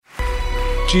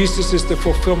Jesus is the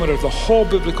fulfillment of the whole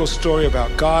biblical story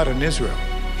about God and Israel.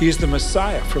 He is the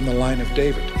Messiah from the line of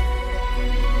David.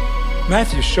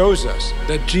 Matthew shows us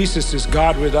that Jesus is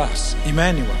God with us,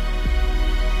 Emmanuel.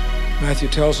 Matthew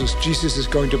tells us Jesus is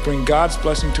going to bring God's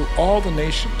blessing to all the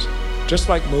nations, just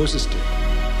like Moses did.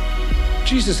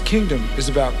 Jesus' kingdom is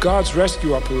about God's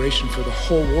rescue operation for the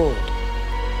whole world.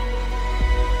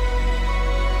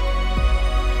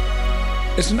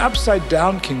 It's an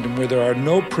upside-down kingdom where there are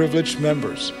no privileged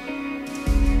members.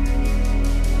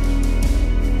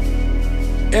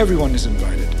 Everyone is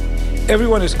invited.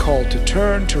 Everyone is called to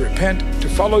turn, to repent, to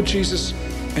follow Jesus,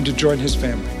 and to join his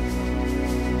family.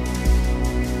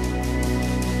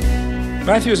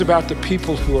 Matthew is about the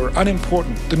people who are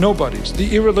unimportant, the nobodies,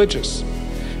 the irreligious.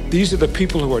 These are the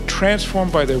people who are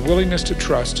transformed by their willingness to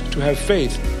trust, to have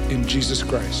faith in Jesus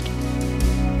Christ.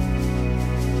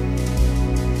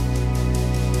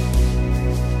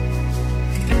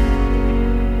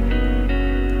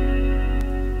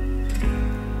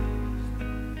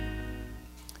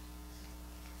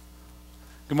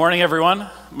 Good morning, everyone.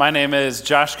 My name is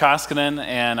Josh Koskinen,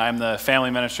 and I'm the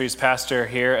Family Ministries pastor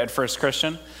here at First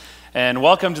Christian. And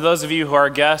welcome to those of you who are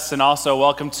guests, and also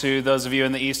welcome to those of you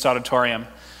in the East Auditorium.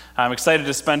 I'm excited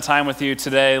to spend time with you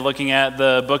today looking at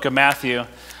the book of Matthew.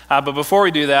 But before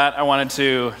we do that, I wanted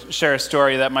to share a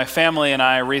story that my family and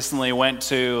I recently went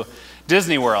to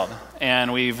Disney World,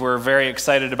 and we were very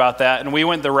excited about that. And we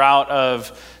went the route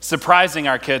of surprising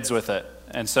our kids with it.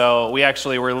 And so we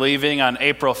actually were leaving on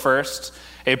April 1st,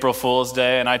 April Fool's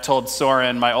Day, and I told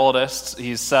Soren, my oldest,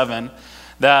 he's 7,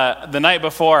 that the night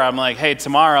before, I'm like, hey,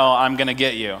 tomorrow I'm going to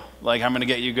get you. Like, I'm going to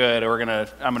get you good, or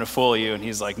I'm going to fool you. And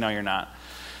he's like, no, you're not.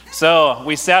 So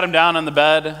we sat him down on the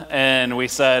bed, and we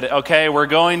said, okay, we're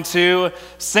going to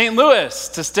St. Louis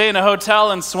to stay in a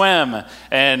hotel and swim.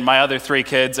 And my other 3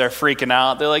 kids are freaking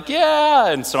out. They're like, yeah.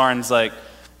 And Soren's like,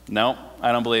 no,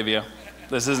 I don't believe you.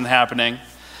 This isn't happening.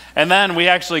 And then we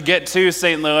actually get to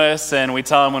St. Louis, and we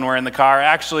tell them when we're in the car,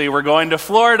 actually, we're going to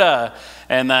Florida.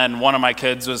 And then one of my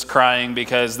kids was crying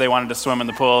because they wanted to swim in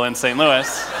the pool in St.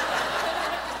 Louis.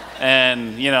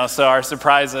 And, so our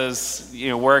surprises,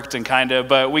 worked and kind of,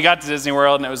 but we got to Disney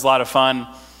World, and it was a lot of fun.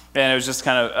 And it was just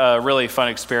kind of a really fun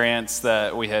experience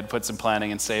that we had put some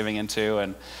planning and saving into.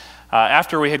 And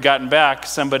after we had gotten back,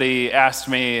 somebody asked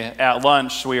me at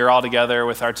lunch, we were all together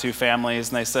with our 2 families,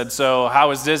 and they said, so how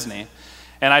was Disney?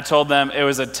 And I told them it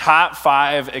was a top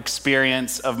 5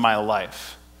 experience of my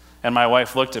life. And my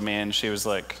wife looked at me and she was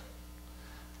like,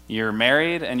 you're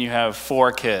married and you have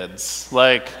 4 kids.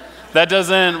 Like, that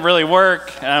doesn't really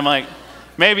work. And I'm like,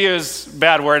 maybe it was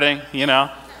bad wording,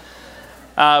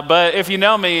 But if you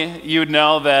know me, you'd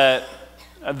know that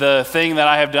the thing that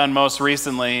I have done most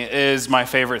recently is my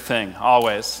favorite thing,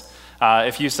 always.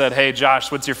 If you said, hey,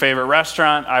 Josh, what's your favorite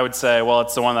restaurant? I would say, well,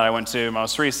 it's the one that I went to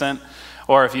most recent.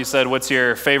 Or if you said, what's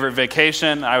your favorite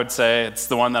vacation? I would say it's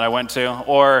the one that I went to.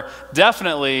 Or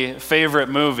definitely favorite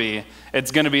movie,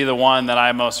 it's going to be the one that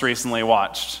I most recently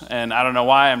watched. And I don't know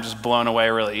why, I'm just blown away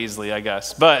really easily, I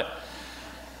guess. But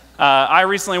I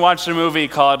recently watched a movie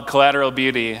called Collateral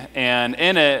Beauty, and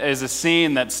in it is a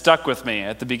scene that stuck with me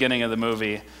at the beginning of the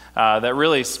movie that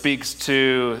really speaks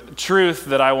to truth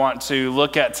that I want to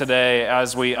look at today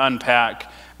as we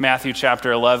unpack Matthew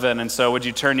chapter 11. And so would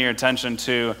you turn your attention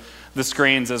to the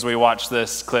screens as we watch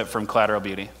this clip from Collateral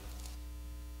Beauty.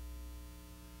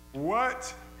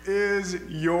 What is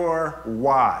your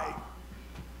why?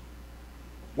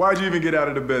 Why did you even get out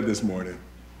of the bed this morning?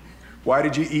 Why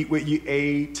did you eat what you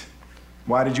ate?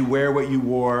 Why did you wear what you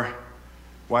wore?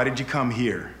 Why did you come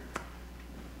here?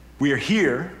 We are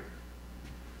here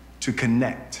to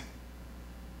connect.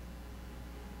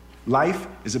 Life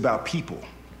is about people.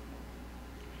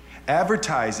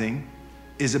 Advertising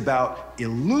is about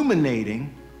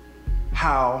illuminating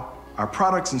how our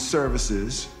products and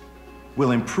services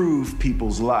will improve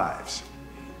people's lives.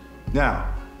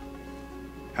 Now,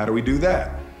 how do we do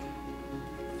that?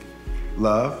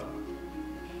 Love,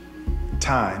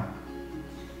 time,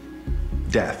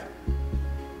 death.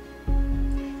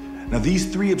 Now,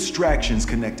 these 3 abstractions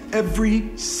connect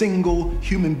every single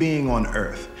human being on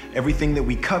earth. Everything that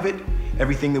we covet,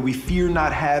 everything that we fear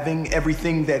not having,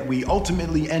 everything that we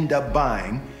ultimately end up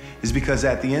buying is because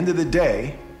at the end of the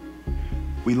day,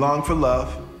 we long for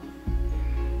love,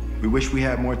 we wish we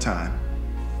had more time,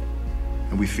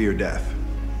 and we fear death.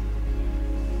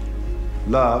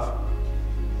 Love,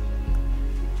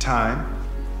 time,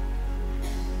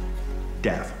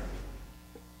 death.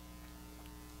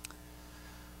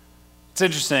 It's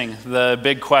interesting, the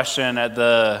big question at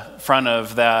the front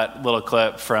of that little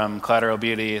clip from Collateral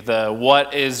Beauty, the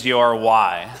what is your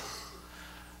why?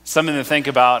 something to think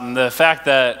about. And the fact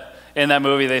that in that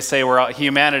movie they say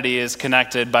humanity is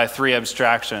connected by three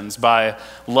abstractions, by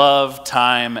love,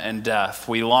 time, and death.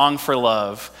 We long for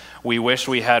love, we wish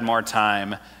we had more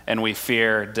time, and we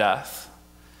fear death.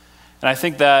 And I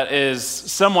think that is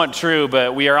somewhat true,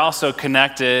 but we are also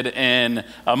connected in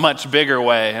a much bigger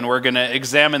way. And we're going to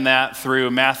examine that through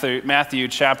Matthew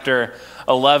chapter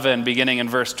 11, beginning in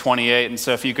verse 28. And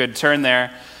so if you could turn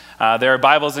there are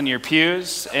Bibles in your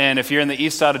pews. And if you're in the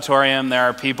East Auditorium, there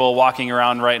are people walking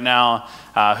around right now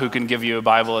who can give you a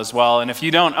Bible as well. And if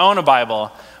you don't own a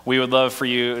Bible, we would love for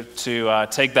you to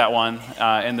take that one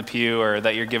in the pew or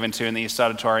that you're given to in the East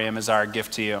Auditorium as our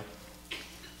gift to you.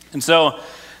 And so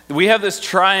we have this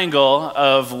triangle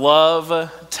of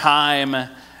love, time,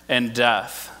 and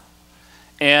death.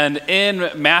 And in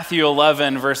Matthew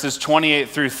 11, verses 28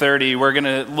 through 30, we're going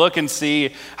to look and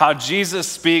see how Jesus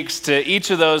speaks to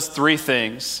each of those three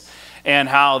things and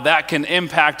how that can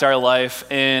impact our life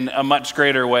in a much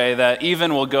greater way that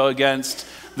even will go against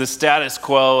the status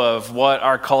quo of what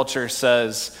our culture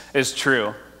says is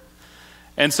true.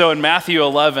 And so in Matthew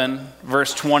 11,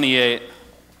 verse 28,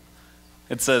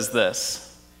 it says this: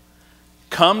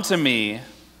 "Come to me,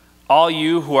 all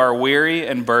you who are weary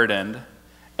and burdened,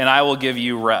 and I will give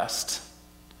you rest.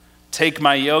 Take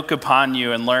my yoke upon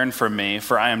you and learn from me,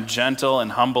 for I am gentle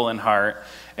and humble in heart,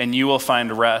 and you will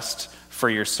find rest for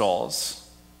your souls.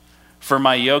 For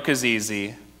my yoke is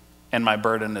easy and my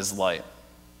burden is light."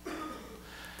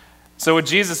 So what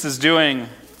Jesus is doing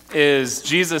is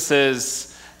Jesus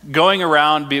is going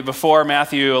around before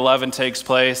Matthew 11 takes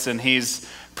place, and he's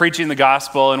preaching the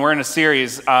gospel, and we're in a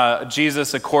series,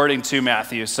 Jesus According to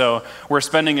Matthew. So we're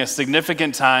spending a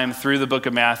significant time through the book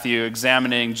of Matthew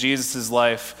examining Jesus'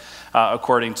 life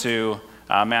according to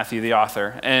Matthew, the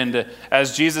author. And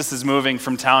as Jesus is moving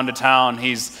from town to town,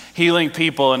 he's healing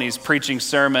people and he's preaching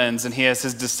sermons, and he has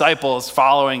his disciples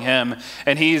following him,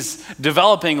 and he's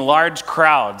developing large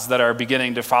crowds that are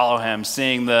beginning to follow him,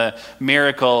 seeing the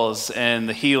miracles and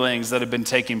the healings that have been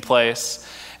taking place.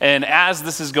 And as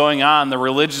this is going on, the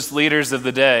religious leaders of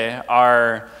the day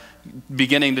are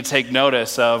beginning to take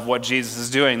notice of what Jesus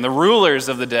is doing. The rulers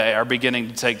of the day are beginning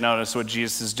to take notice of what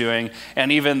Jesus is doing,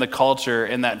 and even the culture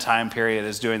in that time period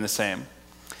is doing the same.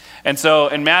 And so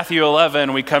in Matthew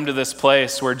 11, we come to this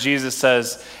place where Jesus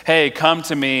says, "Hey, come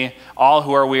to me, all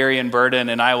who are weary and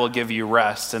burdened, and I will give you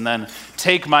rest. And then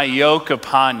take my yoke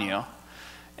upon you."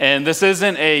 And this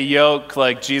isn't a yoke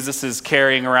like Jesus is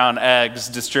carrying around eggs,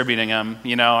 distributing them,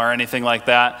 or anything like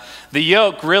that. The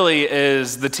yoke really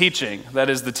is the teaching. That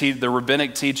is the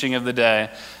rabbinic teaching of the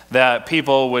day, that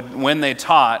people would, when they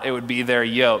taught, it would be their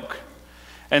yoke.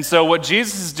 And so what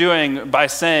Jesus is doing by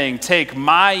saying, "Take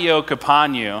my yoke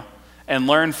upon you and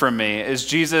learn from me," is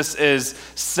Jesus is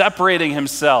separating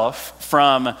himself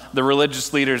from the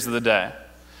religious leaders of the day.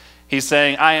 He's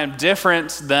saying, I am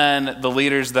different than the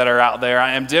leaders that are out there.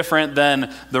 I am different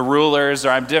than the rulers,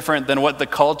 or I'm different than what the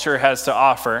culture has to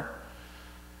offer.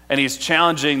 And he's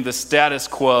challenging the status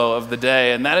quo of the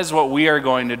day. And that is what we are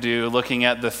going to do, looking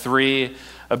at the three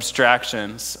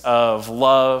abstractions of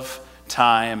love,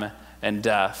 time, and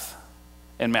death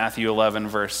in Matthew 11,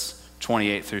 verse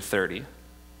 28 through 30.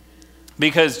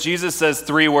 Because Jesus says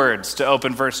three words to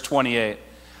open verse 28.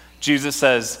 Jesus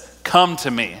says, "Come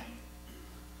to me."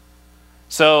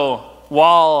 So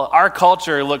while our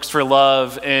culture looks for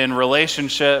love in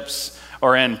relationships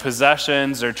or in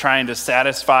possessions or trying to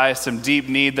satisfy some deep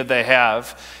need that they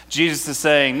have, Jesus is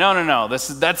saying, no,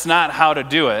 that's not how to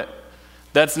do it.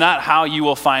 That's not how you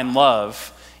will find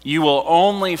love. You will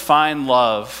only find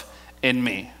love in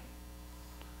me.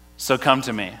 So come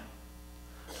to me,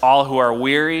 all who are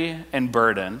weary and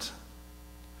burdened.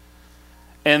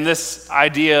 And this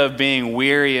idea of being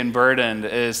weary and burdened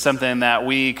is something that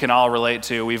we can all relate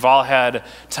to. We've all had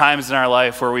times in our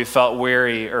life where we felt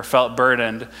weary or felt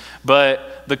burdened.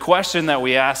 But the question that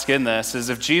we ask in this is,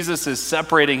 if Jesus is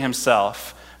separating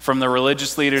himself from the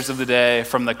religious leaders of the day,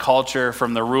 from the culture,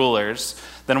 from the rulers,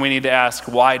 then we need to ask,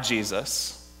 why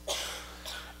Jesus?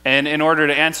 And in order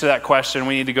to answer that question,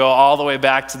 we need to go all the way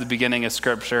back to the beginning of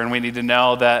Scripture, and we need to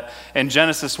know that in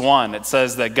Genesis 1, it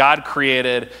says that God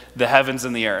created the heavens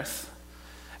and the earth.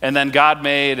 And then God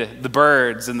made the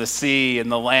birds and the sea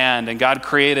and the land, and God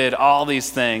created all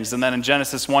these things. And then in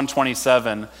Genesis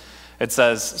 1:27, it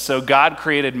says, "So God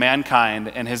created mankind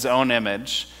in his own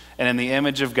image, and in the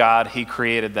image of God he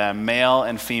created them. Male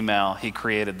and female he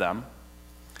created them."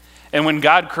 And when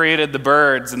God created the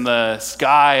birds and the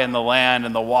sky and the land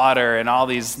and the water and all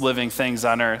these living things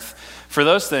on earth, for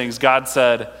those things God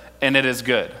said, "And it is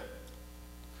good."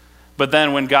 But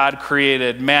then when God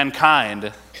created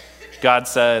mankind, God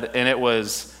said, "And it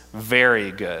was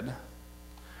very good.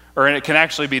 Or it can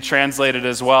actually be translated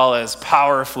as well as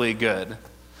powerfully good,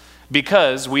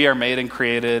 because we are made and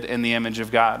created in the image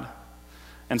of God.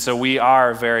 And so we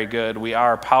are very good. We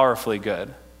are powerfully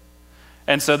good.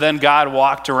 And so then God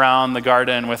walked around the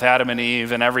garden with Adam and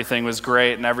Eve, and everything was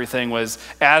great, and everything was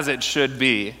as it should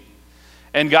be.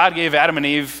 And God gave Adam and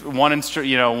Eve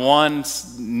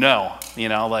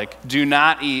do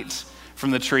not eat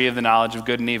from the tree of the knowledge of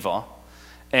good and evil.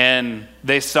 And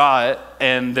they saw it,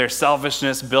 and their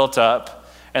selfishness built up,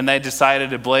 and they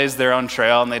decided to blaze their own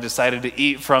trail, and they decided to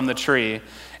eat from the tree,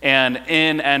 and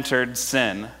in entered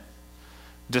sin,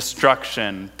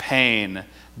 destruction, pain,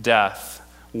 death,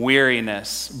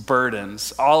 weariness,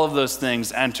 burdens. All of those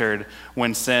things entered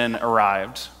when sin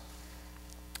arrived.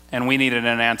 And we needed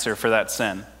an answer for that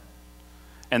sin.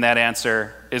 And that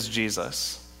answer is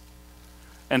Jesus.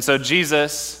 And so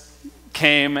Jesus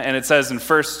came, and it says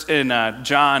in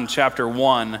John chapter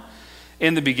 1,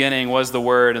 in the beginning was the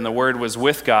Word, and the Word was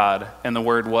with God, and the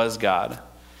Word was God.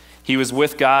 He was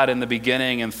with God in the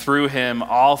beginning, and through him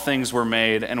all things were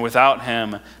made, and without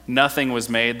him nothing was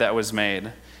made that was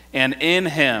made. And in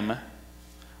him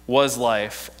was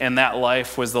life, and that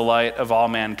life was the light of all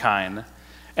mankind.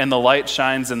 And the light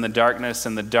shines in the darkness,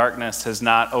 and the darkness has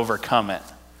not overcome it.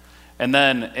 And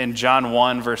then in John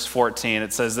 1, verse 14,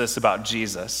 it says this about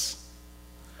Jesus.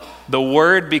 The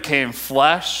Word became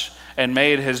flesh and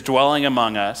made his dwelling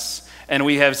among us, and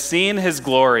we have seen his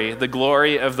glory, the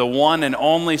glory of the one and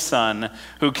only Son,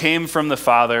 who came from the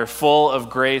Father, full of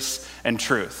grace and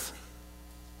truth.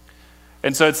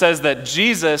 And so it says that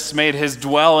Jesus made his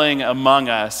dwelling among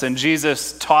us, and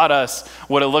Jesus taught us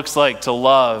what it looks like to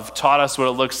love, taught us what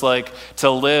it looks like to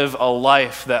live a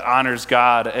life that honors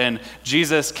God. And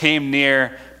Jesus came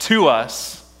near to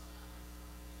us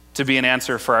to be an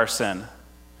answer for our sin.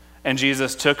 And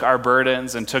Jesus took our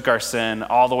burdens and took our sin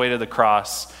all the way to the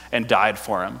cross and died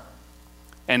for him.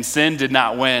 And sin did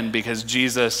not win because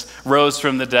Jesus rose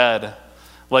from the dead,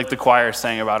 like the choir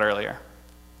sang about earlier.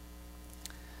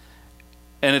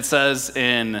 And it says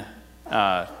in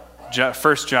 1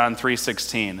 John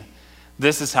 3:16,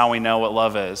 this is how we know what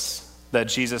love is, that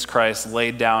Jesus Christ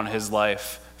laid down his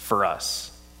life for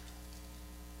us.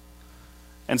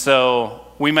 And so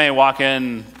we may walk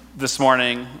in this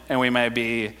morning and we may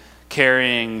be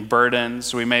carrying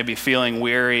burdens, we may be feeling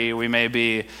weary, we may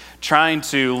be trying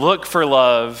to look for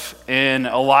love in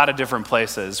a lot of different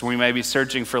places. We may be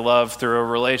searching for love through a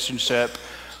relationship,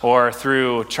 or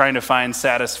through trying to find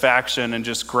satisfaction and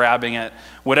just grabbing it,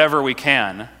 whatever we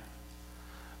can.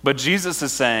 But Jesus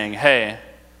is saying, hey,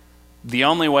 the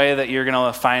only way that you're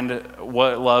going to find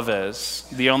what love is,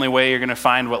 the only way you're going to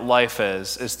find what life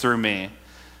is through me.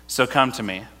 So come to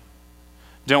me.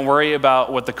 Don't worry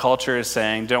about what the culture is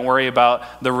saying. Don't worry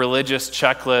about the religious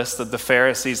checklist that the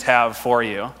Pharisees have for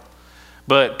you.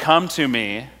 But come to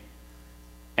me,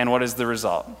 and what is the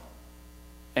result?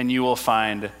 And you will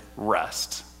find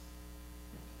rest.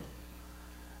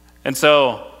 And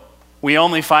so we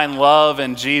only find love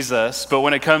in Jesus, but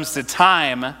when it comes to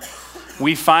time,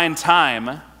 we find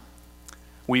time,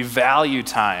 we value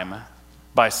time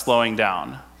by slowing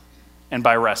down and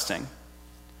by resting.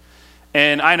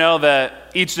 And I know that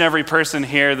each and every person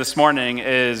here this morning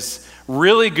is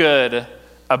really good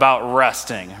about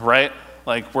resting, right?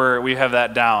 Like we have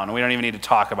that down. We don't even need to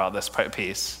talk about this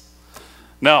piece.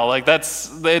 No,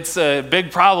 it's a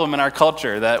big problem in our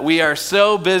culture that we are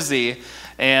so busy,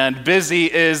 and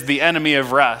busy is the enemy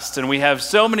of rest, and we have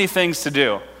so many things to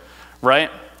do, right?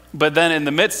 But then in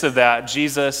the midst of that,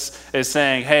 Jesus is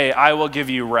saying, hey, I will give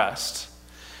you rest.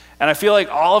 And I feel like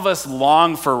all of us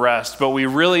long for rest, but we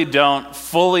really don't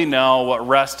fully know what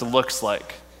rest looks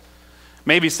like.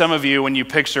 Maybe some of you, when you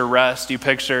picture rest, you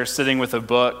picture sitting with a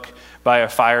book by a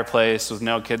fireplace with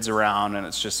no kids around, and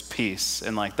it's just peace,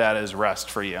 and that is rest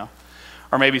for you.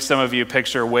 Or maybe some of you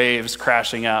picture waves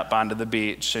crashing up onto the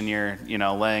beach, and you're,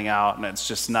 laying out, and it's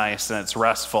just nice and it's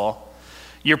restful.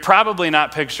 You're probably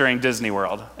not picturing Disney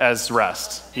World as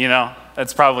rest,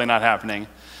 That's probably not happening.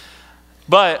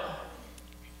 But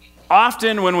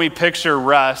often when we picture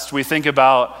rest, we think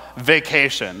about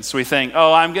vacations. We think,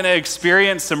 I'm going to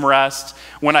experience some rest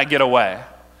when I get away.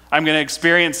 I'm going to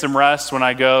experience some rest when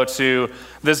I go to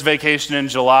this vacation in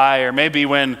July, or maybe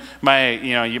when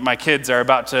my kids are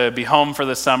about to be home for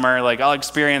the summer. I'll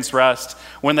experience rest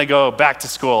when they go back to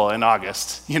school in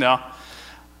August,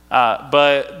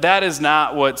 But that is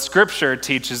not what Scripture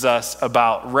teaches us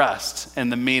about rest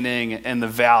and the meaning and the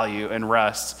value in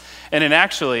rest. And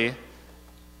actually,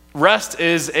 rest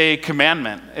is a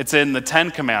commandment. It's in the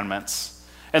 10 Commandments.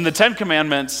 And the 10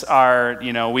 Commandments are,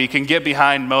 we can get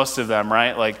behind most of them,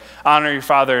 right? Like, honor your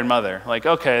father and mother. Like,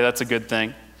 okay, that's a good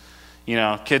thing.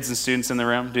 Kids and students in the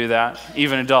room do that.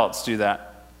 Even adults do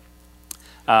that.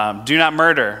 Do not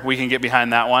murder. We can get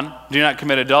behind that one. Do not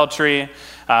commit adultery.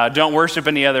 Don't worship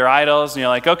any other idols. And you're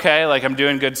like, okay, like I'm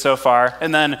doing good so far.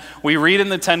 And then we read in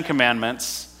the 10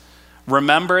 Commandments,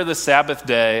 remember the Sabbath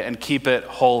day and keep it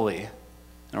holy.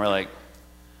 And we're like,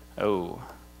 oh,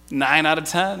 9 out of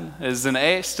 10 is an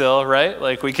A still, right?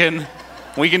 Like we can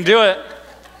do it.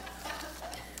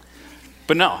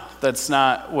 But no, that's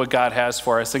not what God has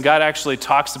for us. And God actually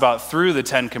talks about through the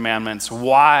 10 Commandments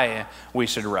why we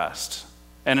should rest.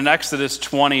 And in Exodus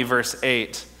 20, verse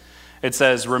 8, it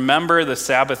says, remember the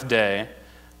Sabbath day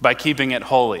by keeping it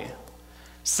holy.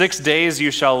 6 days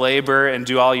you shall labor and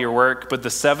do all your work, but the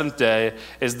seventh day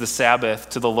is the Sabbath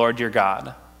to the Lord your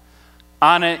God.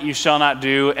 On it you shall not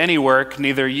do any work,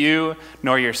 neither you,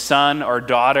 nor your son or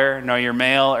daughter, nor your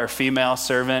male or female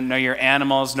servant, nor your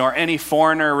animals, nor any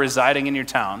foreigner residing in your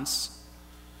towns.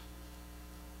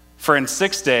 For in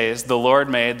 6 days the Lord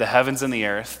made the heavens and the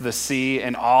earth, the sea,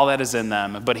 and all that is in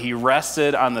them, but he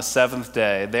rested on the seventh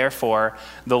day. Therefore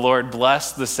the Lord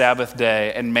blessed the Sabbath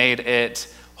day and made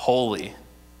it holy.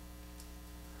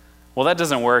 Well, that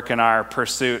doesn't work in our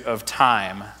pursuit of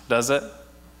time, does it?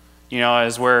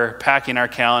 As we're packing our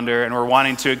calendar and we're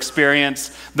wanting to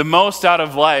experience the most out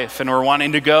of life and we're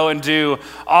wanting to go and do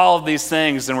all of these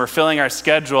things and we're filling our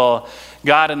schedule,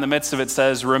 God in the midst of it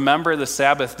says, remember the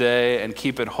Sabbath day and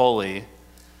keep it holy.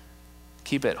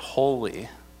 Keep it holy.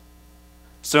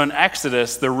 So in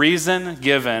Exodus, the reason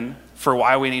given for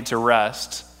why we need to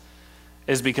rest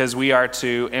is because we are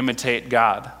to imitate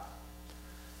God.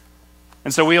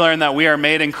 And so we learn that we are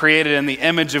made and created in the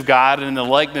image of God and in the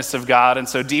likeness of God. And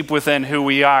so deep within who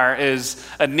we are is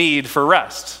a need for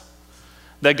rest.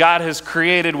 That God has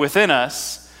created within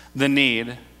us the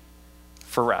need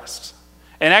for rest.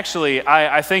 And actually,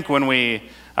 I think when we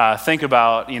think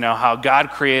about, how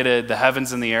God created the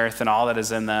heavens and the earth and all that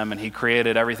is in them, and he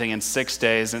created everything in 6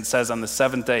 days, and it says on the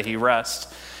seventh day he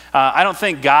rests, I don't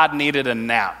think God needed a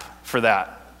nap for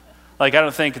that. Like, I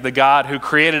don't think the God who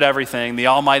created everything, the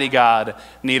Almighty God,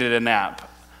 needed a nap.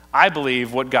 I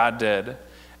believe what God did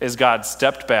is God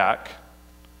stepped back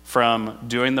from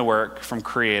doing the work, from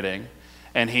creating,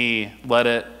 and he let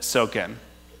it soak in.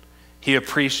 He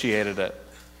appreciated it.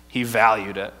 He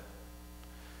valued it.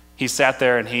 He sat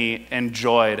there and he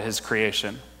enjoyed his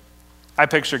creation. I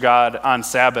picture God on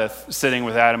Sabbath sitting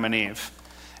with Adam and Eve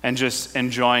and just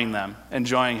enjoying them,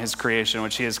 enjoying his creation,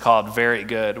 which he has called very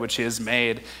good, which he has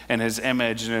made in his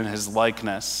image and in his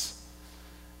likeness,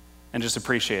 and just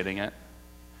appreciating it.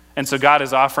 And so God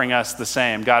is offering us the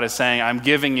same. God is saying, I'm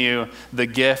giving you the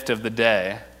gift of the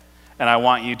day, and I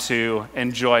want you to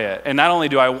enjoy it. And not only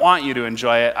do I want you to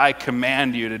enjoy it, I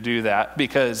command you to do that,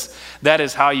 because that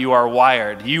is how you are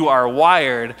wired. You are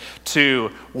wired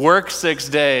to work 6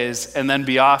 days and then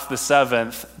be off the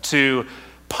seventh, to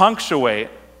punctuate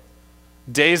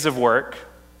days of work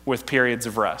with periods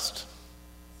of rest.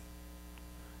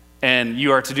 And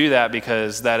you are to do that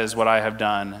because that is what I have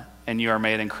done, and you are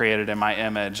made and created in my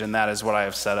image, and that is what I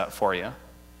have set up for you.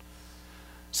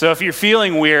 So if you're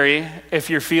feeling weary, if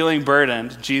you're feeling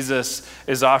burdened, Jesus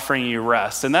is offering you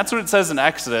rest. And that's what it says in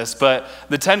Exodus, but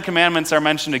the 10 Commandments are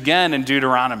mentioned again in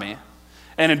Deuteronomy.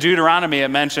 And in Deuteronomy, it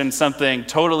mentions something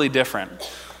totally different.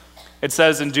 It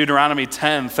says in Deuteronomy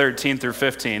 10, 13 through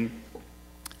 15,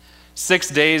 6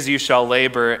 days you shall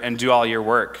labor and do all your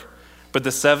work, but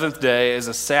the seventh day is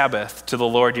a Sabbath to the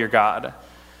Lord your God.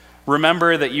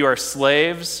 Remember that you were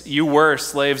slaves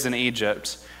in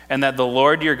Egypt, and that the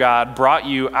Lord your God brought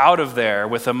you out of there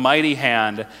with a mighty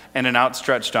hand and an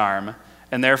outstretched arm,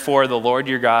 and therefore the Lord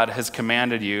your God has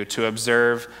commanded you to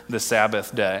observe the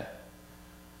Sabbath day.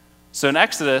 So in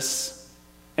Exodus,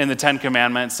 in the 10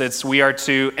 Commandments, it's we are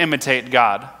to imitate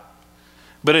God.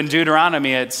 But in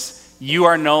Deuteronomy, it's you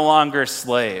are no longer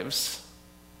slaves.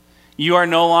 You are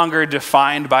no longer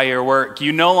defined by your work.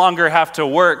 You no longer have to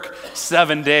work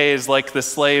 7 days like the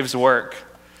slaves work.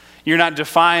 You're not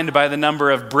defined by the number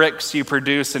of bricks you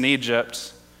produce in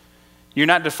Egypt. You're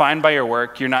not defined by your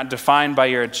work. You're not defined by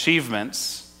your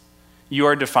achievements. You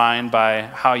are defined by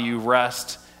how you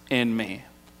rest in me.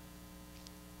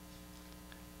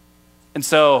 And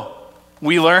so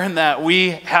we learn that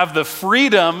we have the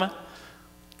freedom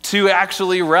to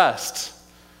actually rest.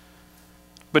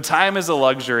 But time is a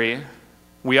luxury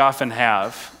we often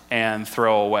have and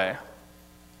throw away.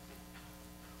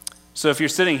 So if you're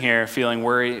sitting here feeling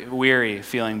weary,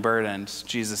 feeling burdened,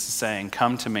 Jesus is saying,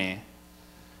 come to me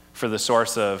for the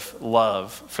source of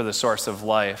love, for the source of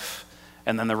life,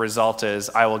 And then the result is,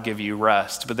 I will give you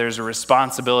rest. But there's a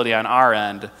responsibility on our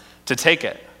end to take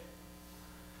it.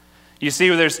 You see,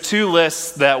 there's two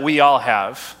lists that we all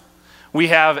have. We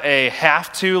have a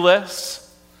have to list,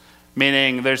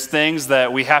 meaning there's things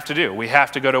that we have to do. We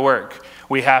have to go to work.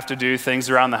 We have to do things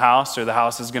around the house or the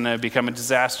house is going to become a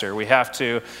disaster. We have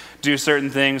to do certain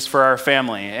things for our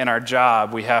family and our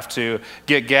job. We have to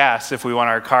get gas if we want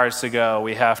our cars to go.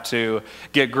 We have to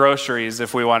get groceries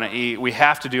if we want to eat. We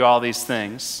have to do all these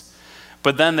things.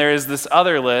 But then there is this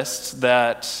other list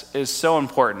that is so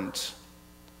important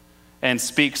and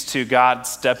speaks to God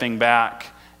stepping back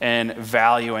and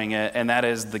valuing it, and that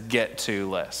is the get to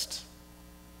list.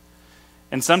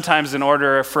 And sometimes in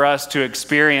order for us to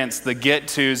experience the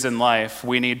get-tos in life,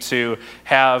 we need to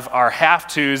have our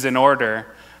have-tos in order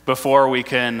before we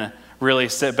can really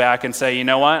sit back and say, you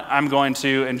know what, I'm going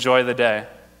to enjoy the day.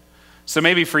 So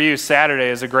maybe for you, Saturday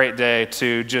is a great day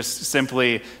to just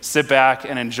simply sit back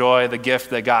and enjoy the gift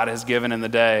that God has given in the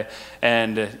day,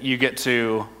 and you get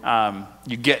to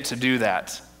do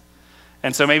that.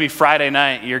 And so maybe Friday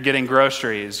night, you're getting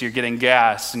groceries, you're getting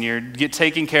gas, and you're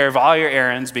taking care of all your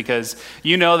errands because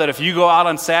you know that if you go out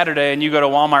on Saturday and you go to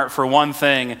Walmart for one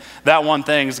thing, that one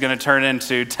thing is going to turn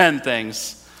into 10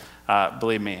 things.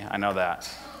 Believe me, I know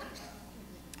that.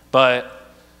 But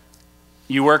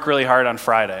you work really hard on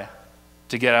Friday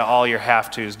to get all your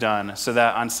have-tos done so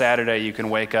that on Saturday you can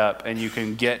wake up and you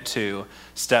can get to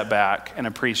step back and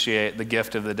appreciate the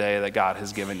gift of the day that God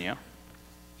has given you.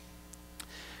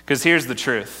 Because here's the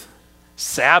truth.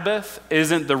 Sabbath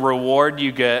isn't the reward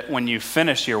you get when you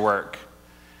finish your work.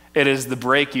 It is the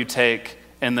break you take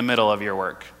in the middle of your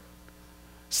work.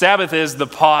 Sabbath is the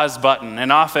pause button,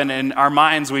 and often in our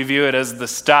minds we view it as the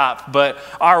stop, but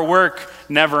our work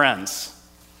never ends.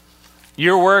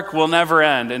 Your work will never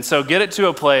end, and so get it to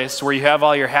a place where you have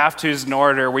all your have-tos in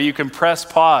order, where you can press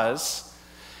pause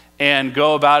and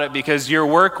go about it because your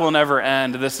work will never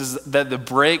end. This is the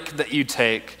break that you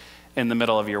take in the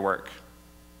middle of your work.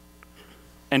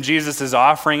 And Jesus is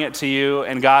offering it to you,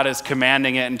 and God is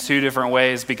commanding it in two different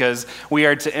ways because we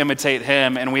are to imitate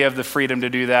him, and we have the freedom to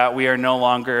do that. We are no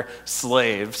longer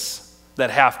slaves that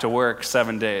have to work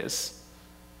 7 days.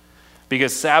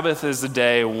 Because Sabbath is a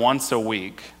day once a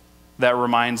week that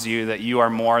reminds you that you are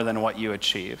more than what you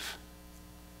achieve.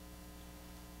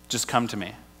 Just come to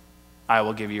me. I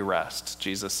will give you rest,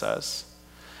 Jesus says.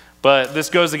 But this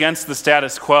goes against the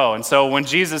status quo. And so when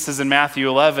Jesus is in Matthew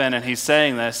 11 and he's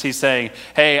saying this, he's saying,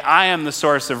 hey, I am the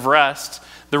source of rest.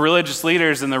 The religious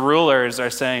leaders and the rulers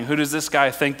are saying, who does this guy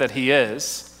think that he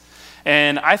is?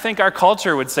 And I think our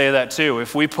culture would say that too.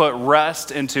 If we put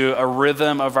rest into a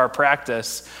rhythm of our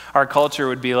practice, our culture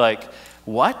would be like,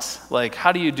 what? Like,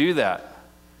 how do you do that?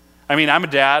 I mean, I'm a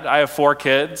dad. I have 4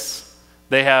 kids.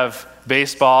 They have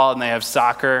baseball and they have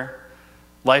soccer.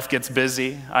 Life gets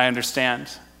busy, I understand.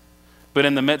 But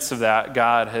in the midst of that,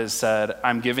 God has said,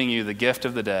 I'm giving you the gift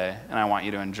of the day, and I want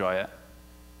you to enjoy it.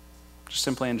 Just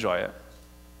simply enjoy it.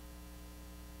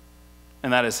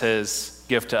 And that is his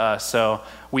gift to us. So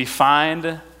we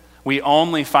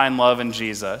only find love in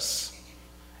Jesus,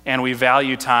 and we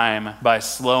value time by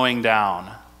slowing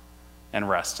down and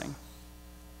resting.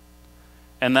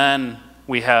 And then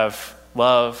we have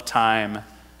love, time,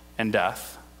 and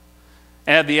death.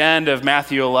 And at the end of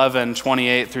Matthew 11,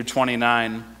 28 through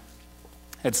 29,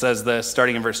 it says this,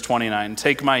 starting in verse 29,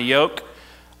 take my yoke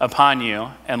upon you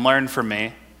and learn from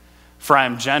me, for I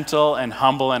am gentle and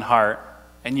humble in heart,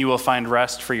 and you will find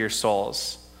rest for your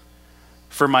souls.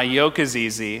 For my yoke is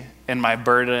easy and my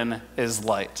burden is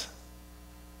light.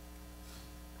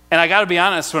 And I got to be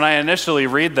honest, when I initially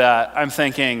read that, I'm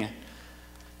thinking,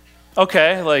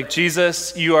 okay, like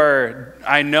Jesus,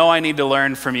 I know I need to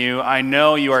learn from you. I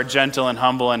know you are gentle and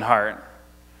humble in heart.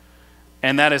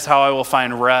 And that is how I will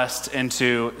find rest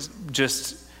into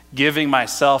just giving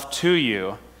myself to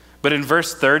you. But in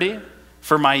verse 30,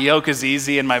 for my yoke is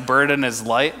easy and my burden is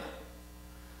light.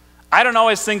 I don't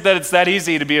always think that it's that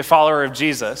easy to be a follower of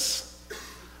Jesus.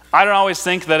 I don't always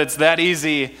think that it's that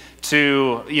easy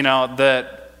to,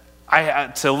 that I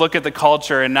had to look at the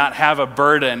culture and not have a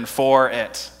burden for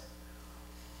it.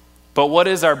 But what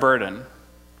is our burden?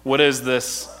 What is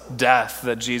this death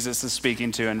that Jesus is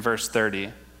speaking to in verse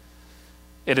 30?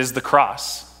 It is the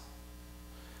cross.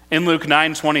 In Luke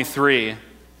 9:23,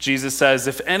 Jesus says,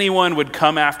 if anyone would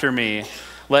come after me,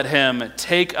 let him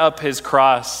take up his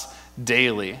cross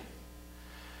daily.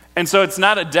 And so it's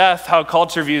not a death how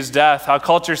culture views death, how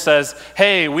culture says,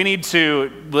 hey, we need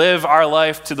to live our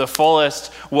life to the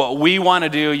fullest, what we want to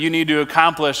do, you need to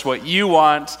accomplish what you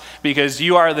want because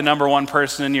you are the number one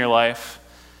person in your life.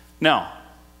 No.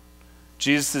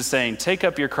 Jesus is saying, take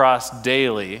up your cross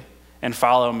daily and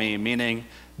follow me, meaning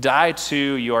die to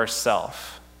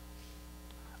yourself.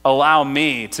 Allow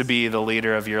me to be the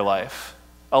leader of your life.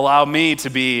 Allow me to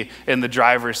be in the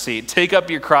driver's seat. Take up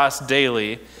your cross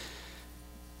daily,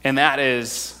 and that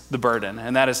is the burden,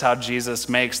 and that is how Jesus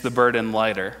makes the burden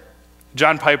lighter.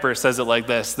 John Piper says it like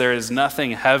this: there is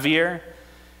nothing heavier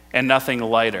and nothing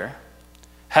lighter.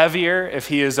 Heavier if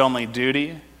he is only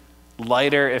duty,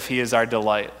 lighter if he is our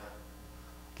delight.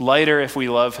 Lighter if we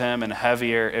love him, and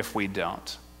heavier if we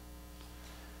don't.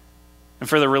 And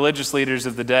for the religious leaders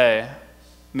of the day,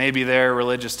 maybe their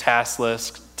religious task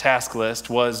list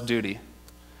was duty.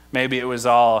 Maybe it was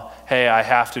all, hey, I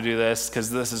have to do this because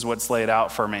this is what's laid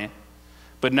out for me.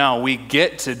 But no, we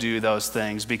get to do those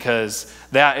things because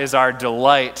that is our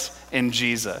delight in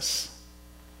Jesus.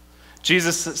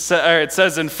 It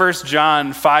says in 1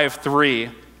 John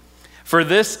 5:3, for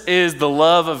this is the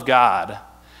love of God,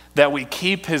 that we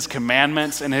keep his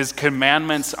commandments, and his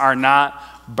commandments are not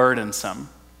burdensome.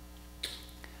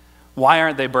 Why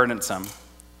aren't they burdensome?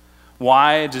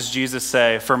 Why does Jesus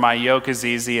say, for my yoke is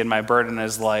easy and my burden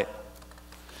is light?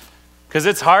 Because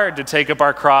it's hard to take up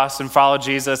our cross and follow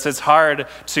Jesus. It's hard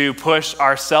to push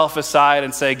ourself aside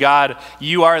and say, God,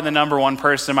 you are the number one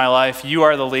person in my life. You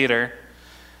are the leader.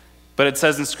 But it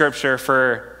says in Scripture,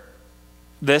 for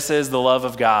this is the love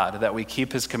of God, that we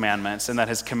keep his commandments, and that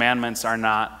his commandments are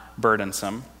not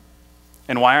burdensome.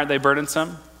 And why aren't they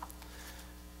burdensome?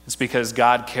 It's because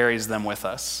God carries them with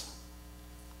us.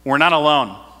 We're not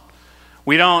alone.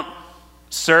 We don't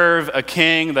serve a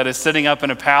king that is sitting up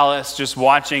in a palace just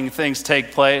watching things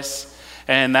take place,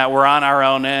 and that we're on our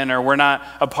own end, or we're not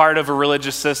a part of a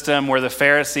religious system where the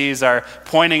Pharisees are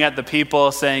pointing at the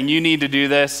people saying, you need to do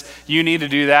this, you need to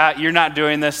do that, you're not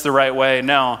doing this the right way.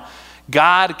 No,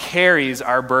 God carries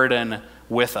our burden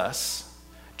with us.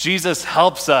 Jesus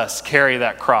helps us carry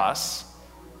that cross.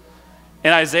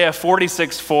 In Isaiah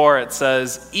 46:4, it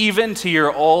says, even to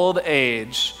your old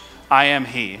age, I am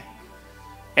he.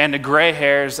 And to gray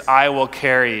hairs I will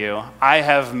carry you. I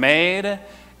have made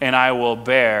and I will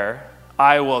bear.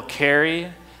 I will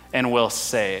carry and will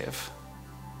save.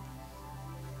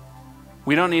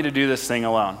 We don't need to do this thing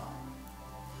alone.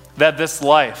 That this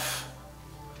life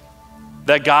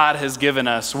that God has given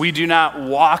us, we do not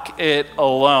walk it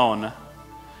alone.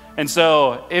 And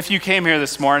so if you came here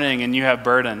this morning and you have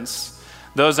burdens,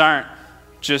 those aren't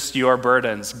just your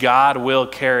burdens. God will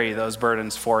carry those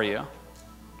burdens for you.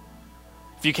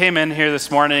 If you came in here this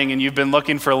morning and you've been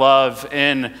looking for love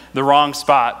in the wrong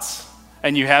spots,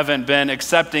 and you haven't been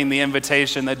accepting the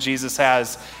invitation that Jesus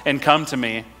has and come to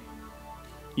me,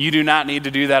 you do not need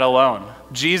to do that alone.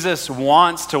 Jesus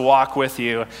wants to walk with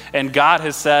you, and God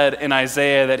has said in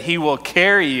Isaiah that he will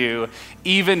carry you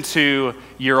even to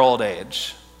your old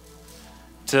age.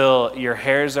 Till your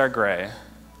hairs are gray,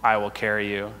 I will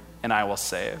carry you and I will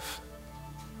save.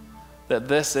 That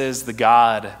this is the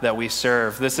God that we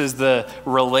serve. This is the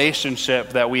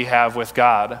relationship that we have with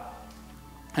God.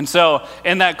 And so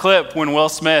in that clip, when Will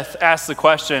Smith asked the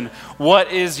question,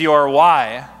 what is your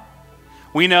why?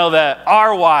 We know that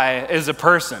our why is a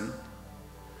person.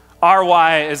 Our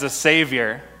why is a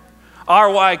savior. Our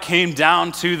why came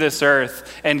down to this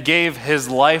earth and gave his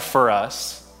life for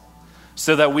us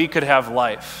so that we could have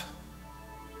life.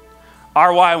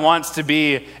 Our why wants to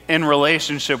be in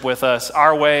relationship with us.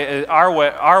 Our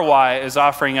why is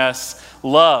offering us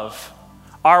love.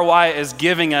 Our why is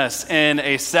giving us in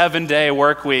a 7-day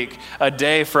work week, a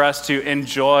day for us to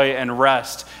enjoy and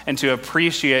rest and to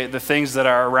appreciate the things that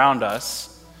are around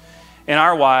us. And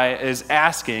our why is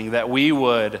asking that we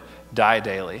would die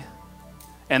daily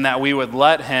and that we would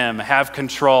let him have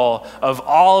control of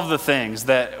all of the things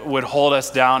that would hold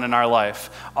us down in our life,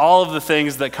 all of the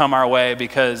things that come our way,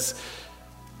 because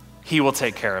he will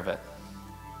take care of it.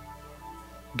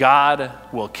 God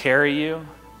will carry you.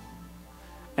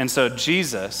 And so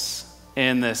Jesus,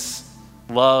 in this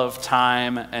love,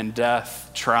 time, and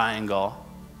death triangle,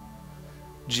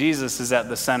 Jesus is at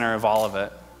the center of all of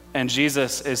it. And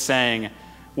Jesus is saying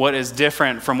what is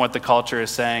different from what the culture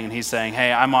is saying. And he's saying,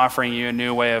 hey, I'm offering you a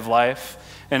new way of life.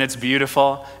 And it's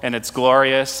beautiful, and it's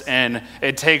glorious, and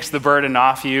it takes the burden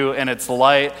off you, and it's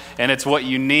light, and it's what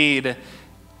you need.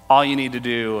 All you need to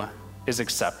do is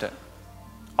accept it.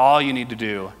 All you need to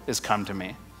do is come to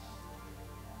me.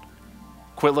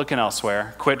 Quit looking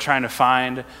elsewhere. Quit trying to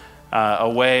find a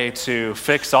way to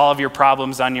fix all of your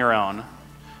problems on your own,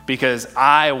 because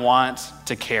I want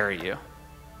to carry you.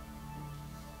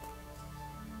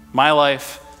 My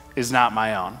life is not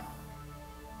my own.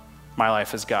 My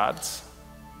life is God's.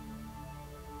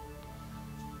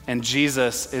 And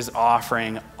Jesus is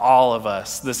offering all of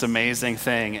us this amazing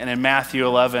thing. And in Matthew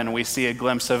 11, we see a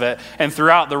glimpse of it. And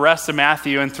throughout the rest of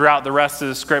Matthew and throughout the rest of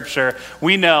the scripture,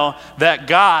 we know that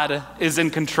God is in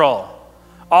control.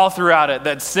 All throughout it,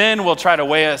 that sin will try to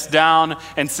weigh us down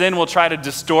and sin will try to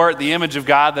distort the image of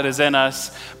God that is in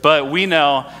us. But we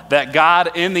know that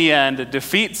God, in the end,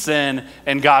 defeats sin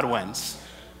and God wins.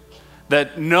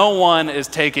 That no one is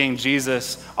taking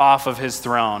Jesus off of his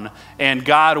throne, and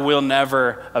God will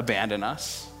never abandon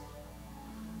us.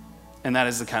 And that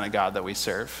is the kind of God that we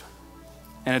serve.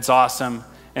 And it's awesome,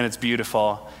 and it's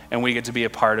beautiful, and we get to be a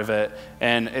part of it.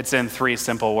 And it's in 3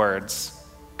 simple words: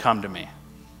 come to me.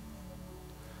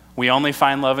 We only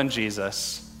find love in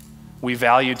Jesus. We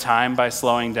value time by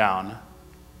slowing down,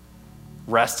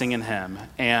 resting in him,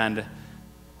 and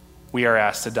we are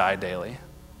asked to die daily.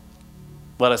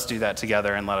 Let us do that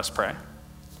together, and let us pray.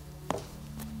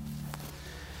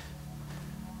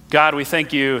 God, we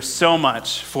thank you so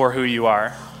much for who you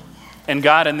are. And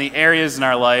God, in the areas in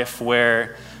our life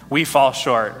where we fall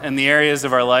short, in the areas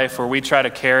of our life where we try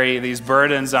to carry these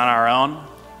burdens on our own,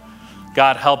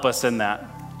 God, help us in that.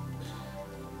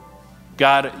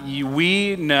 God,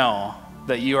 we know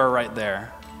that you are right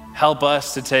there. Help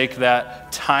us to take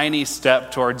that tiny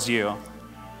step towards you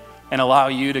and allow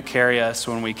you to carry us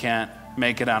when we can't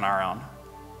make it on our own.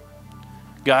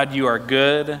 God, you are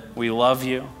good. We love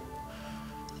you.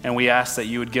 And we ask that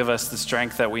you would give us the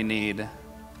strength that we need,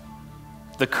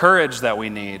 the courage that we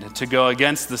need to go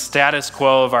against the status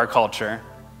quo of our culture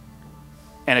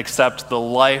and accept the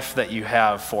life that you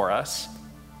have for us.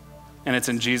 And it's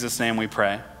in Jesus' name we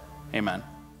pray. Amen.